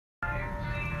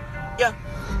Yeah.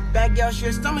 Bad girl, she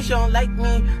a stomach, she don't like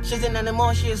me. She's an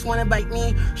animal, she just wanna bite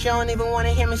me. She don't even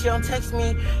wanna hear me, she don't text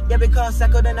me. Yeah, because I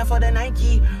could enough for the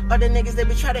Nike. Other niggas, they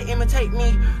be try to imitate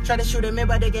me. Try to shoot at me,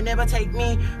 but they can never take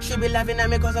me. She be laughing at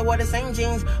me cause I wore the same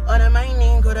jeans. Other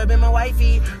mining, could've been my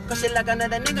wifey. Cause she like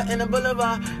another nigga in the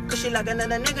boulevard. Cause she like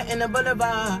another nigga in the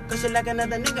boulevard. Cause she like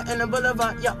another nigga in the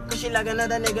boulevard. Yeah, cause she like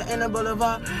another nigga in the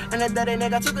boulevard. And the dirty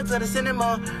nigga took her to the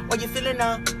cinema. What you feeling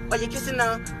now? Why you kissing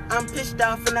now? I'm pissed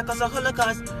off and I cause a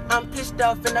Holocaust. I'm pissed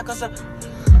off and I cause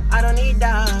I don't need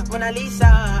that. Mona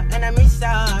Lisa and I miss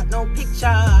her. No picture.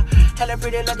 Hella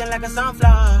pretty looking like a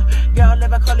sunflower. Girl,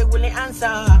 never call it willing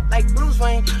answer. Like Bruce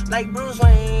Wayne, like Bruce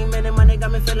Wayne. Man, the money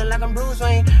got me feeling like I'm Bruce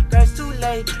Wayne. Girl, it's too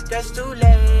late, girl, it's too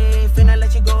late. Finna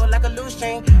let you go like a loose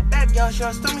chain. Bad girl, she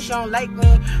a stomach, she don't like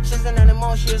me. She's an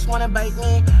animal, she just wanna bite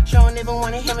me. She don't even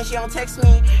wanna hear me, she don't text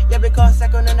me. Yeah, because I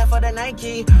couldn't enough for the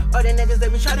Nike. All the niggas, they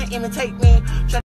be try to imitate me.